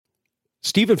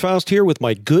Stephen Faust here with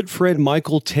my good friend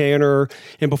Michael Tanner.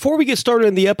 And before we get started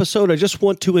in the episode, I just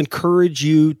want to encourage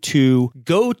you to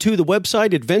go to the website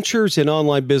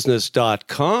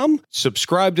adventuresinonlinebusiness.com,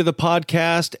 subscribe to the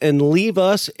podcast, and leave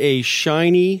us a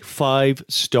shiny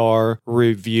 5-star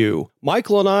review.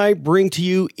 Michael and I bring to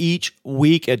you each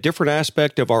week a different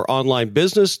aspect of our online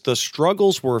business, the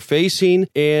struggles we're facing,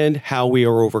 and how we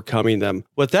are overcoming them.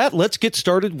 With that, let's get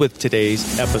started with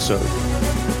today's episode.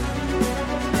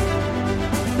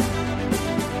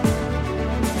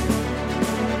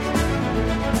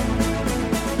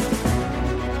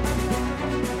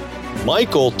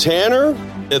 Michael Tanner,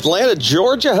 Atlanta,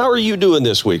 Georgia. How are you doing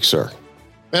this week, sir?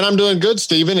 Man, I'm doing good,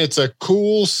 Stephen. It's a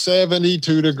cool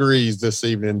 72 degrees this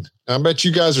evening. I bet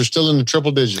you guys are still in the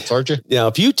triple digits, aren't you? Now,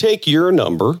 if you take your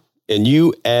number and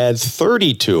you add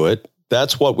 30 to it,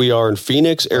 that's what we are in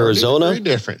Phoenix, Arizona.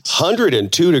 Difference.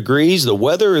 102 degrees. The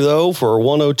weather, though, for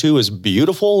 102 is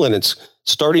beautiful, and it's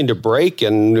starting to break,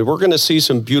 and we're going to see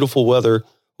some beautiful weather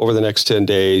over the next 10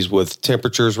 days with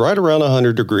temperatures right around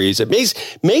 100 degrees. It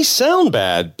may sound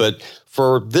bad, but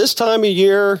for this time of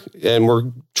year, and we're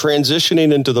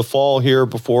transitioning into the fall here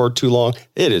before too long,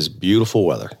 it is beautiful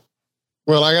weather.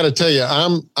 Well, I got to tell you,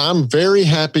 I'm very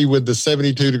happy with the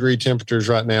 72 degree temperatures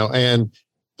right now. And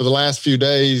for the last few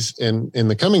days and in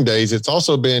the coming days, it's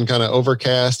also been kind of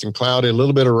overcast and cloudy, a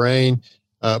little bit of rain.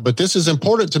 But this is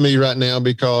important to me right now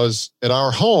because at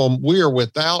our home, we are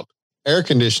without air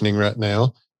conditioning right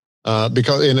now.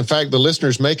 Because, and in fact, the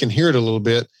listeners may can hear it a little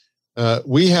bit.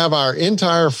 We have our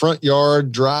entire front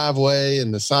yard, driveway,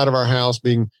 and the side of our house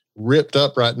being ripped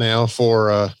up right now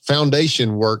for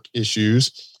foundation work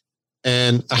issues.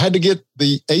 And I had to get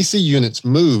the AC units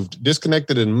moved,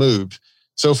 disconnected and moved.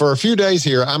 So for a few days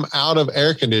here, I'm out of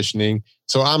air conditioning.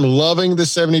 So I'm loving the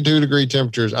 72 degree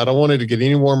temperatures. I don't want it to get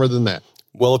any warmer than that.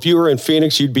 Well, if you were in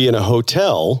Phoenix, you'd be in a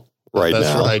hotel right now.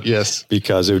 That's right, yes.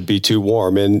 Because it would be too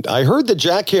warm. And I heard the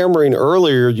jackhammering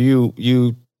earlier.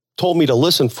 You told me to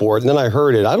listen for it, and then I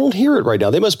heard it. I don't hear it right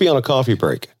now. They must be on a coffee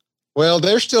break. Well,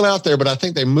 they're still out there, but I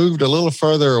think they moved a little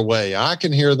further away. I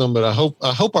can hear them, but I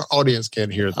hope our audience can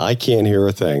hear them. I can't hear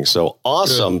a thing. So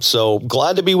awesome. Good. So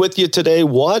glad to be with you today.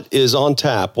 What is on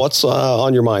tap? What's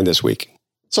on your mind this week?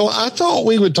 So I thought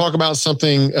we would talk about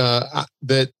something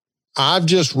that I've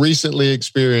just recently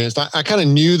experienced. I kind of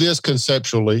knew this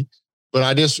conceptually, but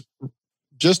I just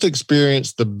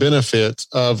experienced the benefits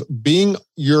of being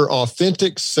your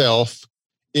authentic self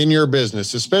in your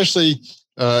business, especially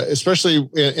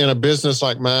in a business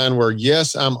like mine where,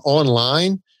 yes, I'm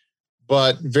online,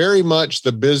 but very much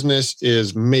the business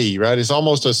is me, right? It's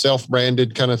almost a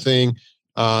self-branded kind of thing.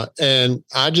 And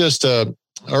I just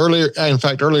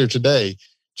earlier today,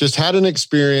 just had an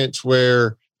experience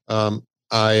where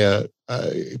a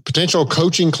potential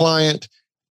coaching client,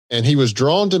 and he was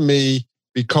drawn to me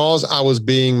because I was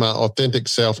being my authentic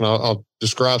self. And I'll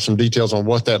describe some details on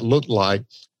what that looked like.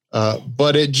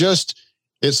 But it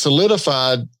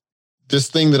solidified this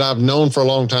thing that I've known for a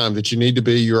long time, that you need to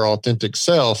be your authentic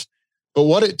self. But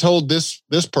what it told this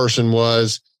person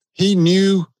was he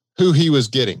knew who he was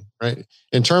getting, right?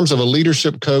 In terms of a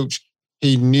leadership coach,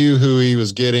 he knew who he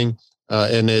was getting.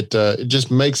 And it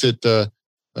just makes it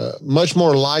much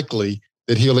more likely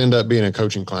that he'll end up being a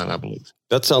coaching client, I believe.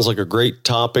 That sounds like a great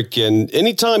topic. And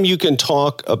anytime you can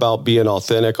talk about being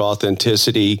authentic,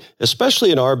 authenticity,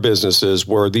 especially in our businesses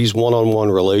where these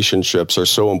one-on-one relationships are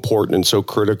so important and so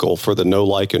critical for the know,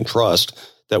 like, and trust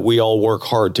that we all work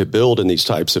hard to build in these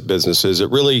types of businesses, it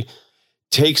really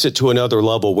takes it to another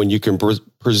level when you can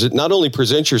not only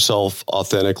present yourself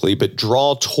authentically, but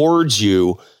draw towards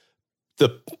you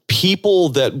the people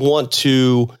that want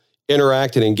to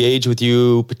interact and engage with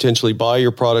you, potentially buy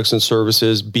your products and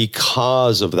services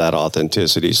because of that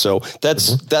authenticity. So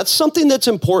that's something that's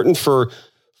important for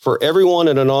everyone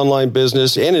in an online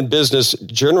business and in business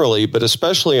generally, but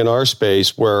especially in our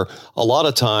space where a lot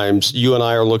of times you and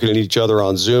I are looking at each other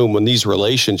on Zoom when these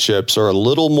relationships are a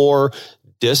little more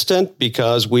distant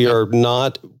because we are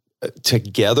not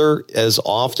together as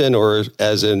often or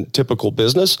as in typical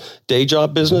business, day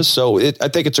job business. So I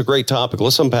think it's a great topic.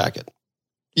 Let's unpack it.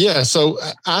 Yeah, so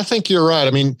I think you're right.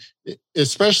 I mean,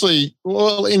 especially,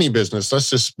 any business, let's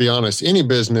just be honest, any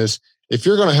business, if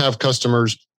you're going to have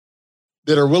customers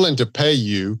that are willing to pay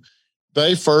you,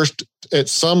 they first, at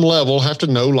some level, have to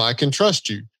know, like, and trust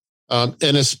you.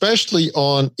 And especially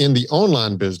in the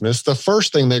online business, the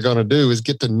first thing they're going to do is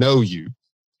get to know you.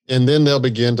 And then they'll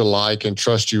begin to like and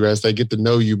trust you as they get to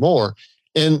know you more.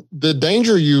 And the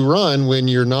danger you run when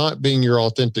you're not being your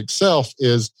authentic self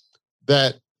is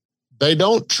that they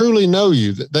don't truly know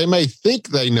you. They may think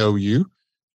they know you,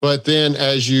 but then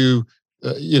as you,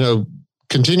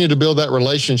 continue to build that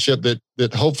relationship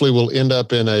that hopefully will end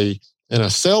up in a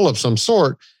sale of some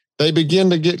sort, they begin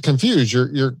to get confused.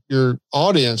 Your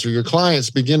audience or your clients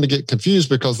begin to get confused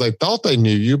because they thought they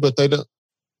knew you, but they don't.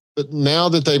 But now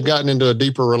that they've gotten into a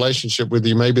deeper relationship with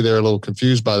you, maybe they're a little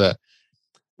confused by that.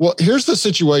 Well, here's the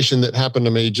situation that happened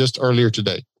to me just earlier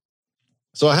today.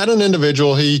 So I had an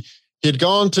individual, he'd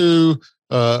gone to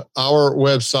our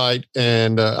website,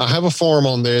 and I have a form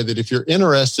on there that if you're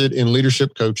interested in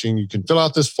leadership coaching, you can fill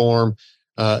out this form.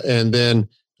 And then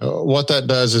what that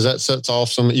does is that sets off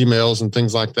some emails and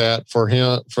things like that for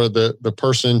the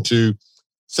person to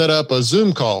set up a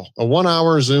Zoom call, a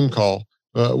 1-hour Zoom call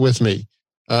with me.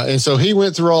 And so he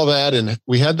went through all that, and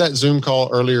we had that Zoom call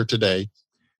earlier today.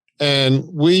 And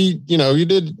you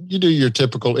do your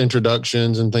typical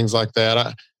introductions and things like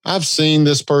that. I've seen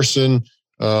this person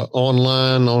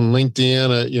online on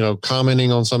LinkedIn,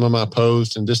 commenting on some of my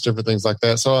posts and just different things like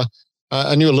that. So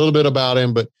I knew a little bit about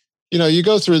him, but you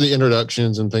go through the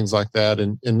introductions and things like that,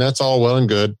 and that's all well and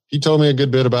good. He told me a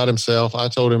good bit about himself. I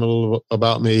told him a little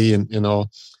about me and all.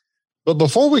 But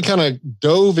before we kind of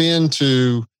dove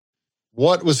into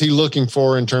what was he looking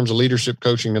for in terms of leadership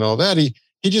coaching and all that, he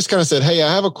just kind of said, "Hey,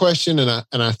 I have a question, and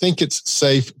I think it's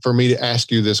safe for me to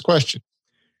ask you this question."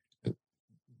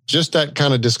 Just that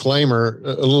kind of disclaimer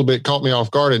a little bit caught me off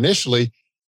guard initially,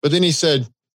 but then he said,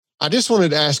 "I just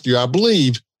wanted to ask you, I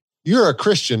believe you're a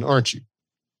Christian, aren't you?"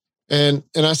 And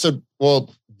I said,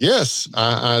 "Well, yes,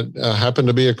 I happen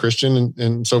to be a Christian,"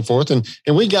 and so forth. And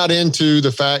we got into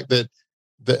the fact that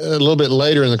a little bit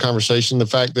later in the conversation, the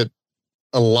fact that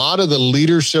a lot of the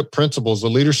leadership principles, the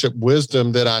leadership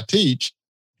wisdom that I teach,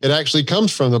 it actually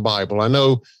comes from the Bible. I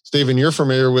know, Stephen, you're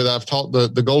familiar with, I've taught the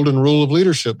golden rule of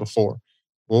leadership before.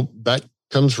 Well, that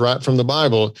comes right from the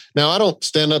Bible. Now, I don't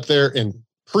stand up there and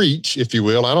preach, if you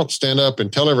will. I don't stand up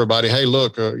and tell everybody, "Hey,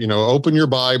 look, open your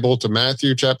Bible to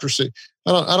Matthew chapter 6.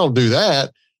 I don't do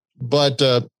that, but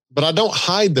I don't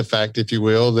hide the fact, if you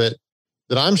will, that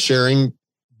I'm sharing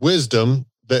wisdom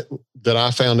that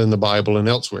I found in the Bible and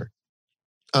elsewhere.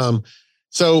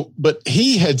 But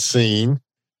he had seen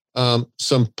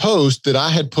some posts that I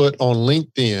had put on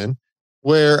LinkedIn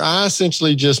where I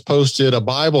essentially just posted a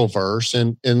Bible verse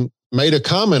and made a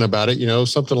comment about it,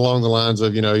 something along the lines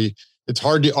of, it's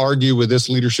hard to argue with this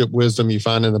leadership wisdom you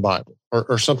find in the Bible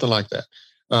or something like that.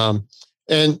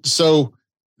 And so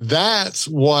that's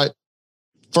what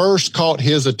first caught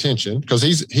his attention, because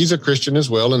he's a Christian as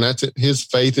well. And that's it. His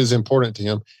faith is important to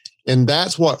him. And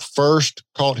that's what first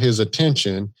caught his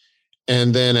attention.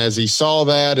 And then as he saw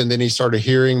that, and then he started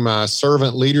hearing my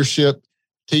servant leadership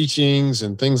teachings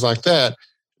and things like that,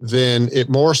 then it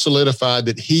more solidified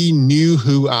that he knew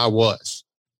who I was,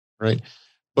 right?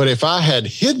 But if I had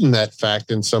hidden that fact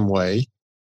in some way,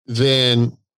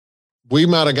 then we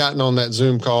might have gotten on that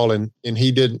Zoom call and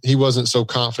he wasn't so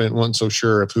confident, wasn't so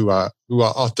sure of who I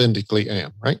authentically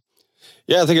am, right?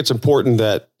 Yeah, I think it's important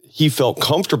that he felt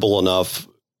comfortable enough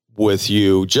with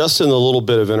you, just in the little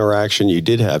bit of interaction you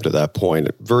did have to that point,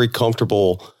 very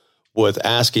comfortable with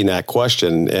asking that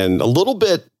question, and a little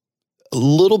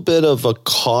bit of a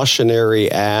cautionary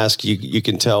ask. You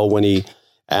can tell when he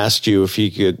asked you if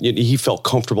he felt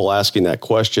comfortable asking that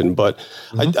question. But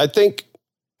I think,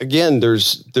 again,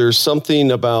 there's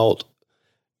something about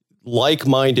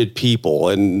like-minded people,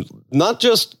 and not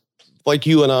just like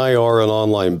you and I are in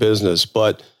online business,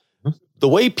 but the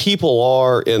way people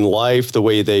are in life, the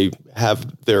way they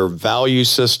have their value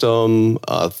system,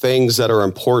 things that are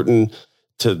important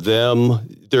to them.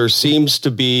 There seems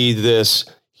to be this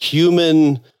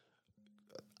human,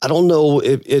 I don't know,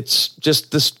 it's just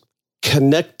this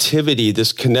connectivity,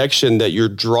 this connection that you're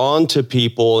drawn to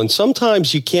people. And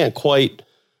sometimes you can't quite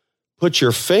put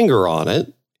your finger on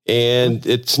it. And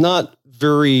it's not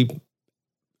very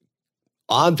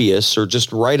obvious or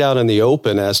just right out in the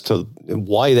open as to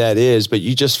why that is, but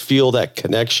you just feel that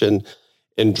connection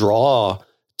and draw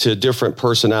to different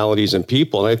personalities and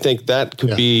people. And I think that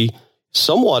could be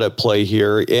somewhat at play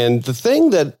here. And the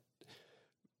thing that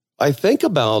I think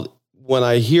about when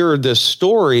I hear this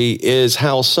story is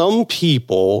how some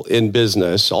people in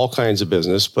business, all kinds of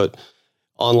business, but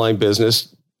online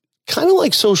business, kind of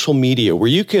like social media, where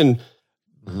you can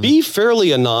be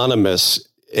fairly anonymous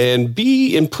and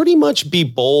pretty much be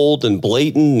bold and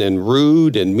blatant and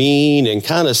rude and mean and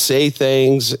kind of say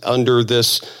things under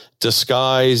this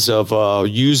disguise of a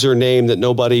username that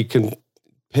nobody can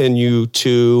pin you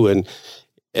to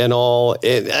and all.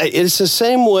 It's the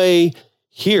same way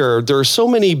here. There are so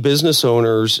many business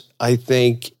owners, I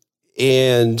think,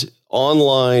 and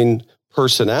online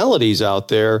personalities out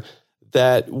there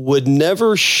that would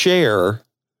never share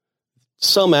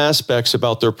some aspects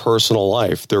about their personal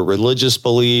life, their religious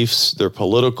beliefs, their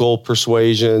political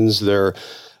persuasions, their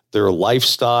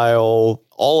lifestyle,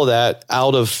 all of that,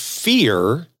 out of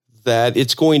fear that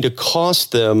it's going to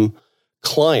cost them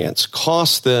clients,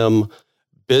 cost them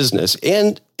business.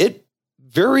 And it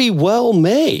very well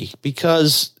may,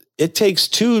 because it takes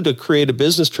two to create a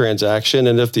business transaction.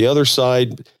 And if the other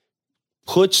side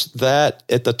puts that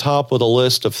at the top of the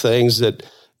list of things that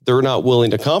they're not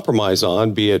willing to compromise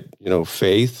on, be it,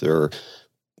 faith or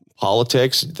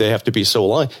politics, they have to be so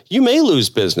aligned, you may lose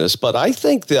business. But I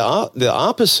think the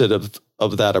opposite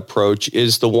of that approach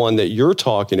is the one that you're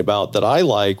talking about that I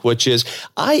like, which is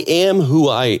I am who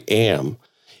I am.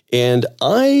 And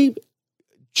I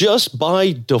just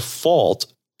by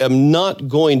default am not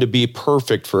going to be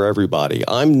perfect for everybody.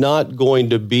 I'm not going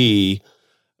to be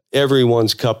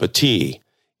everyone's cup of tea.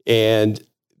 And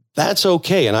that's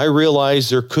okay. And I realize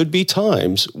there could be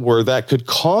times where that could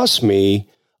cost me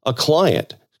a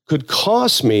client, could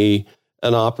cost me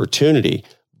an opportunity.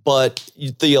 But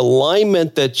the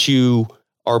alignment that you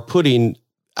are putting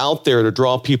out there to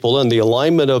draw people in, the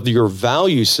alignment of your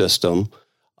value system,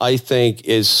 I think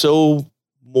is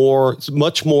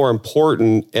much more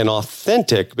important and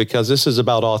authentic, because this is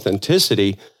about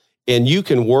authenticity. And you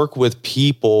can work with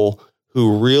people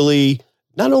who really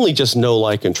not only just know,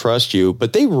 like, and trust you,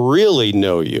 but they really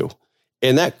know you.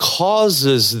 And that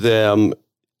causes them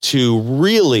to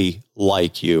really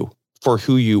like you for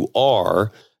who you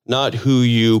are, not who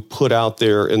you put out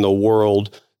there in the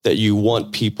world that you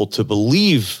want people to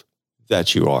believe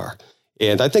that you are.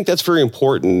 And I think that's very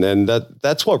important. And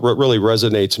that's what really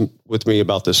resonates with me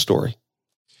about this story.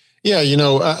 Yeah,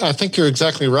 I think you're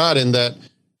exactly right in that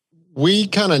we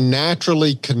kind of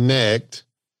naturally connect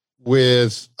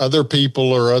with other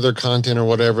people or other content or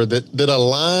whatever that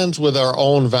aligns with our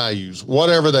own values,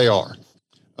 whatever they are.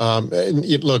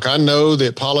 Look, I know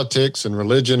that politics and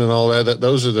religion and all that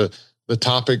those are the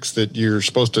topics that you're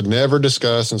supposed to never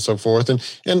discuss and so forth.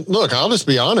 And look, I'll just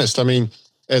be honest. I mean,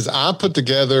 as I put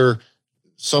together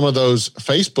some of those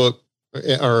Facebook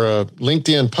or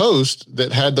LinkedIn posts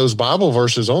that had those Bible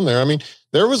verses on there, I mean,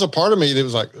 there was a part of me that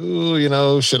was like,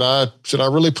 ooh, should I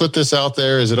really put this out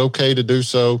there? Is it okay to do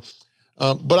so?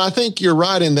 But I think you're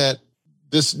right in that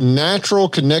this natural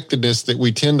connectedness that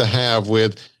we tend to have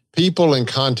with people and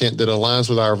content that aligns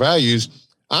with our values.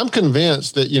 I'm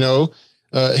convinced that,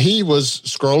 he was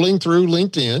scrolling through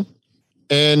LinkedIn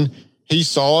and he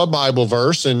saw a Bible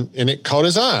verse and it caught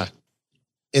his eye.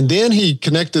 And then he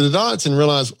connected the dots and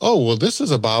realized, oh, well, this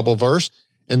is a Bible verse.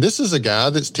 And this is a guy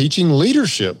that's teaching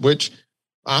leadership, which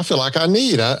I feel like I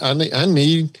need. I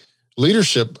need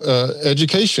leadership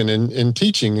education and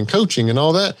teaching and coaching and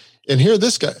all that. And here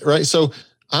this guy, right? So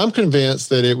I'm convinced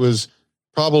that it was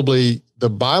probably the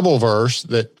Bible verse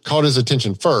that caught his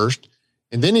attention first.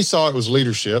 And then he saw it was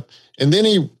leadership. And then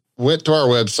he went to our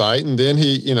website and then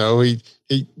he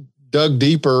dug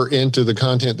deeper into the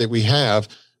content that we have.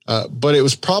 But it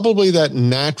was probably that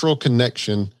natural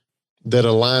connection that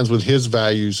aligns with his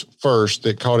values first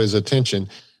that caught his attention.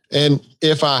 And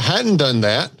if I hadn't done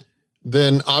that,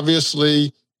 then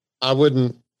obviously I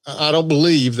don't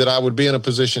believe that I would be in a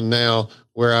position now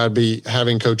where I'd be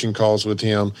having coaching calls with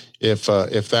him if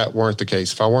that weren't the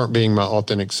case, if I weren't being my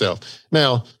authentic self.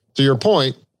 Now, to your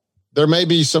point, there may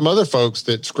be some other folks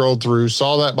that scrolled through,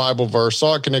 saw that Bible verse,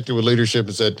 saw it connected with leadership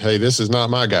and said, hey, this is not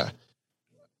my guy.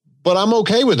 But I'm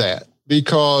okay with that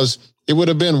because it would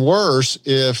have been worse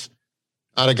if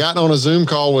I'd have gotten on a Zoom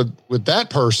call with that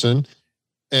person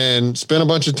and spent a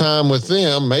bunch of time with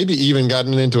them, maybe even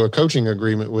gotten into a coaching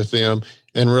agreement with them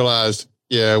and realized,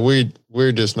 yeah, we're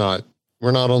not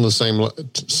on the same,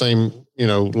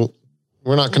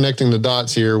 we're not connecting the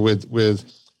dots here with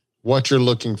what you're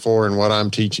looking for and what I'm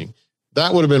teaching.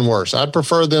 That would have been worse. I'd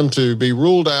prefer them to be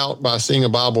ruled out by seeing a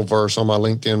Bible verse on my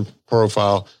LinkedIn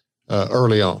profile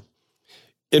early on.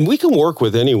 And we can work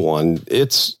with anyone.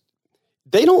 Clients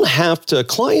don't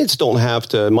have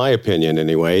to, in my opinion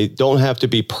anyway, don't have to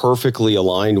be perfectly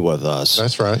aligned with us.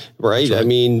 That's right. Right? That's right. I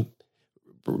mean,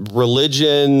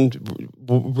 religion,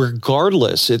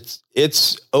 regardless,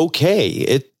 it's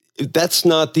okay. That's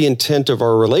not the intent of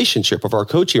our relationship, of our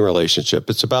coaching relationship.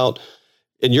 It's about,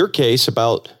 in your case,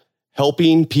 about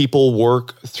helping people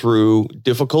work through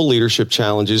difficult leadership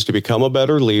challenges to become a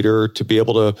better leader, to be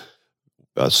able to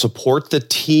support the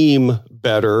team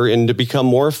better and to become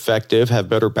more effective, have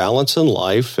better balance in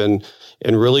life and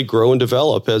really grow and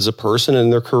develop as a person in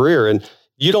their career. And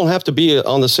you don't have to be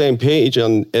on the same page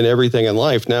in everything in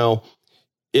life. Now,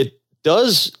 it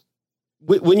does,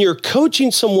 when you're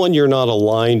coaching someone you're not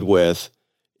aligned with,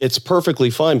 it's perfectly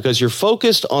fine because you're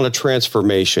focused on a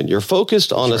transformation. You're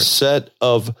focused on a set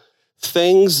of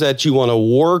things that you want to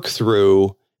work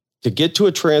through to get to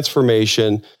a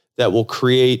transformation that will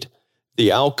create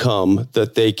the outcome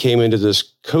that they came into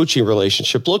this coaching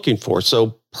relationship looking for.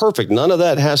 So perfect. None of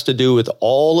that has to do with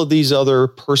all of these other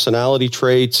personality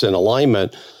traits and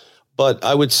alignment. But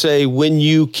I would say when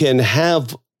you can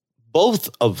have both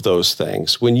of those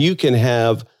things, when you can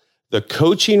have the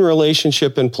coaching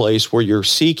relationship in place where you're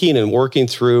seeking and working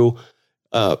through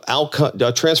outcome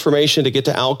transformation to get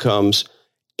to outcomes,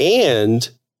 and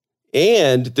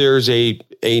there's a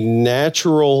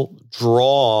natural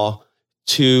draw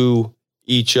to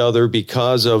each other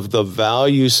because of the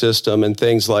value system and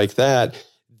things like that,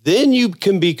 then you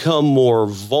can become more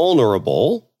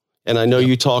vulnerable. And I know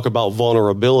you talk about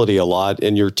vulnerability a lot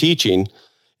in your teaching,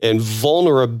 and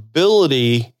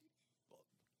vulnerability,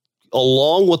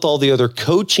 along with all the other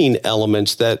coaching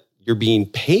elements that you're being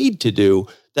paid to do,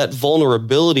 that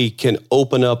vulnerability can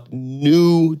open up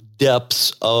new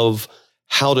depths of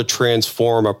how to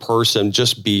transform a person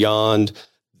just beyond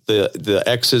the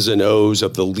X's and O's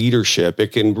of the leadership.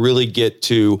 It can really get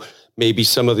to maybe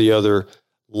some of the other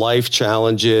life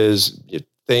challenges,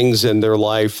 things in their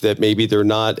life that maybe they're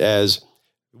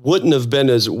wouldn't have been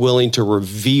as willing to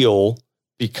reveal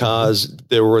because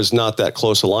there was not that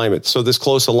close alignment. So this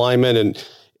close alignment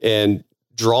and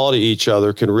draw to each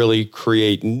other can really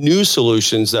create new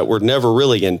solutions that were never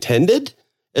really intended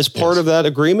as part of that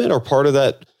agreement or part of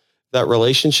that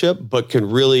relationship, but can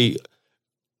really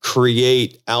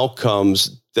create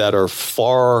outcomes that are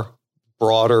far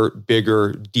broader,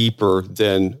 bigger, deeper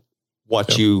than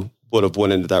what you would have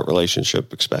went into that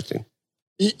relationship expecting.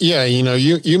 Yeah,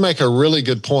 you make a really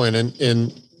good point.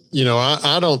 And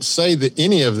I don't say that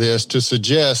any of this to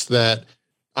suggest that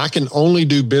I can only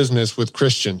do business with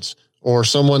Christians or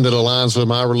someone that aligns with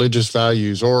my religious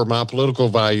values or my political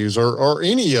values or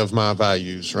any of my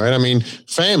values, right? I mean,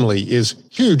 family is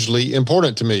hugely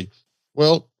important to me.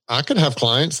 Well, I could have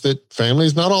clients that family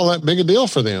is not all that big a deal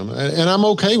for them, and I'm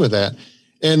okay with that.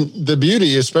 And the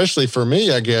beauty, especially for me,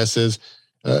 I guess, is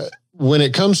when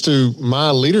it comes to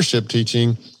my leadership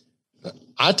teaching,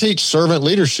 I teach servant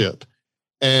leadership,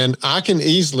 and I can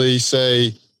easily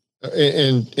say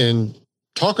and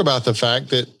talk about the fact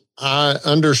that I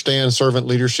understand servant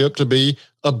leadership to be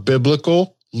a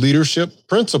biblical leadership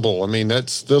principle. I mean,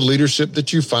 that's the leadership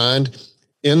that you find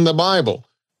in the Bible.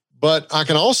 But I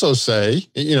can also say,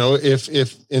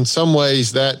 if in some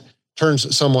ways that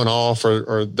turns someone off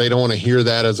or they don't want to hear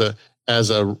that as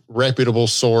a reputable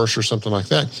source or something like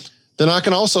that, then I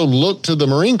can also look to the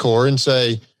Marine Corps and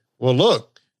say, well,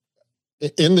 look,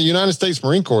 in the United States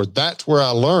Marine Corps, that's where I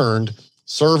learned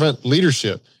servant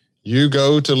leadership. You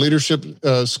go to leadership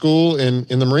school in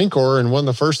the Marine Corps, and one of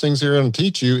the first things they're going to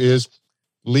teach you is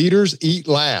leaders eat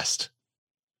last.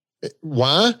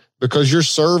 Why? Because you're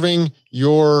serving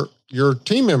your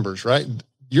team members, right?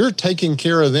 You're taking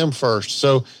care of them first.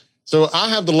 So I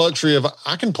have the luxury of,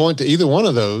 I can point to either one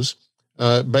of those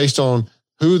based on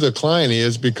who the client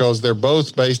is, because they're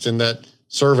both based in that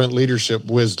servant leadership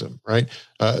wisdom, right?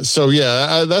 That's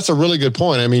a really good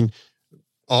point. I mean,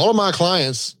 all of my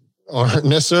clients aren't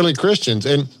necessarily Christians.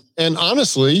 And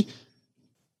honestly,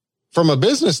 from a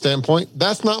business standpoint,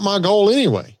 that's not my goal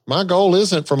anyway. My goal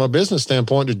isn't from a business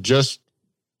standpoint to just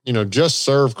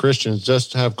serve Christians,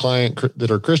 just have clients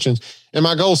that are Christians. And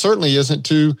my goal certainly isn't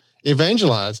to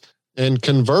evangelize and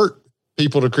convert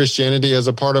people to Christianity as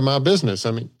a part of my business.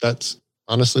 I mean, that's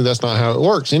not how it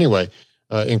works anyway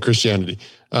in Christianity.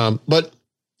 But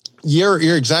you're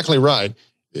exactly right.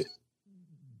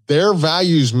 Their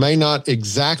values may not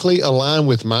exactly align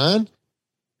with mine,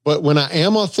 but when I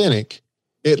am authentic,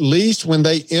 at least when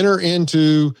they enter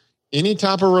into any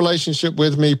type of relationship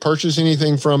with me, purchase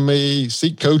anything from me,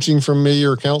 seek coaching from me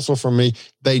or counsel from me,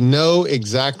 they know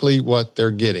exactly what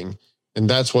they're getting. And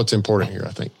that's what's important here,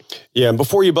 I think. Yeah. And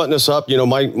before you button us up,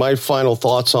 my final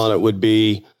thoughts on it would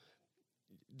be,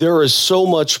 there is so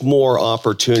much more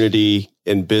opportunity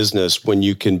in business when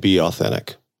you can be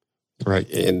authentic. Right.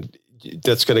 And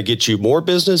that's going to get you more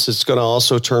business. It's going to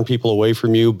also turn people away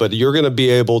from you, but you're going to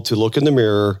be able to look in the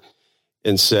mirror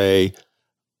and say,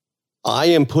 I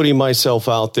am putting myself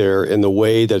out there in the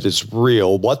way that is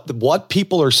real. What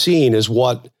people are seeing is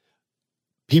what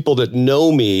people that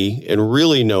know me and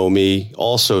really know me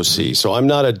also see. So I'm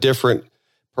not a different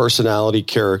personality,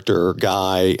 character,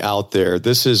 guy out there.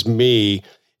 This is me.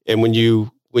 And when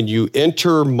you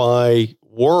enter my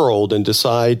world and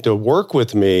decide to work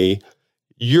with me,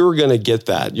 you're going to get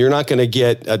that. You're not going to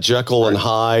get a Jekyll and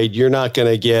Hyde. You're not going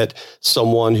to get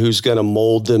someone who's going to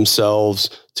mold themselves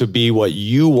to be what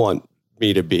you want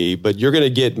me to be, but you're going to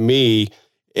get me.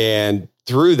 And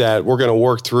through that, we're going to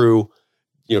work through,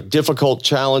 difficult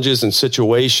challenges and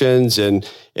situations and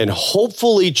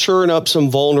hopefully churn up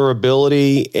some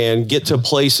vulnerability and get to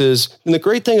places. And the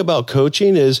great thing about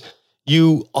coaching is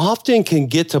you often can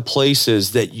get to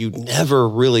places that you never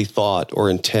really thought or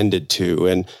intended to.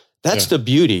 And that's the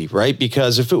beauty, right?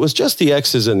 Because if it was just the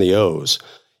X's and the O's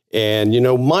and,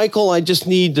 Michael, I just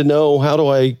need to know how do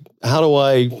I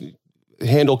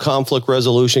handle conflict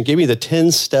resolution? Give me the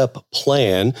 10-step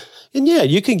plan. And yeah,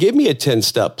 you can give me a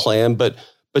 10-step plan, but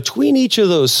between each of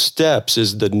those steps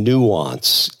is the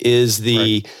nuance, is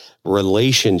the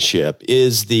relationship,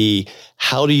 is the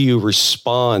how do you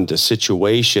respond to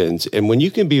situations? And when you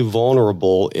can be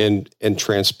vulnerable and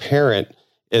transparent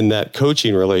in that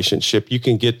coaching relationship, you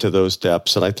can get to those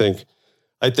depths. And I think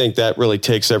that really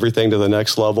takes everything to the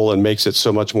next level and makes it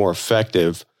so much more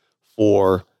effective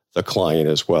for the client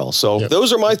as well. So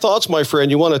those are my thoughts, my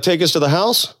friend. You want to take us to the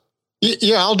house?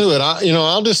 Yeah, I'll do it.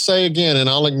 I'll just say again, and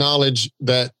I'll acknowledge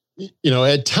that,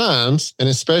 at times, and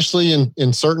especially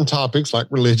in certain topics like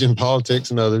religion,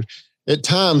 politics, and others, at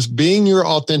times being your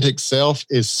authentic self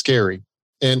is scary.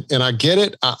 And I get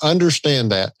it. I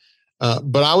understand that.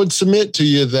 But I would submit to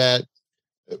you that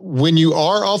when you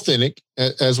are authentic,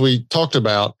 as we talked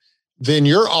about, then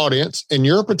your audience and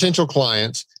your potential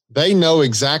clients, they know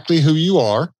exactly who you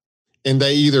are, and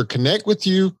they either connect with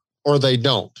you or they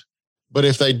don't. But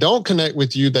if they don't connect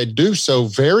with you, they do so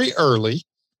very early,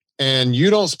 and you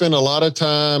don't spend a lot of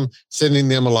time sending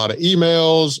them a lot of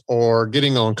emails or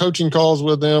getting on coaching calls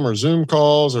with them or Zoom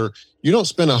calls, or you don't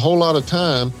spend a whole lot of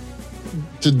time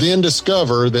to then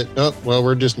discover that,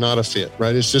 we're just not a fit,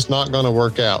 right? It's just not going to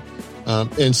work out.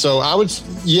 And so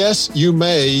yes,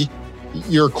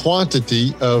 your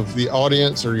quantity of the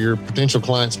audience or your potential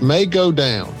clients may go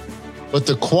down, but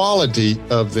the quality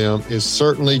of them is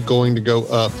certainly going to go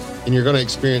up. And you're going to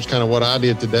experience kind of what I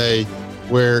did today,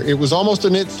 where it was almost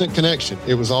an instant connection.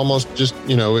 It was almost just,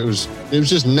 it was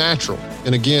just natural.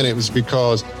 And again, it was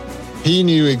because he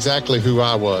knew exactly who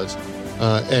I was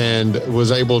and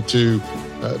was able to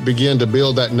begin to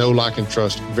build that know, like, and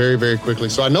trust very, very quickly.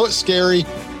 So I know it's scary,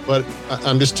 but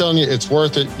I'm just telling you, it's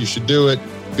worth it. You should do it.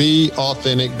 Be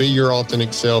authentic, be your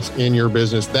authentic self in your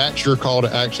business. That's your call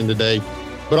to action today.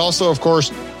 But also, of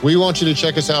course, we want you to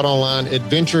check us out online,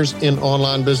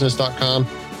 adventuresinonlinebusiness.com.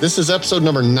 This is episode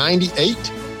number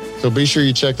 98. So be sure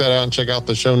you check that out and check out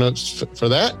the show notes for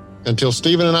that. Until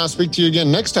Stephen and I speak to you again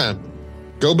next time,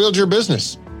 go build your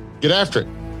business. Get after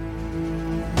it.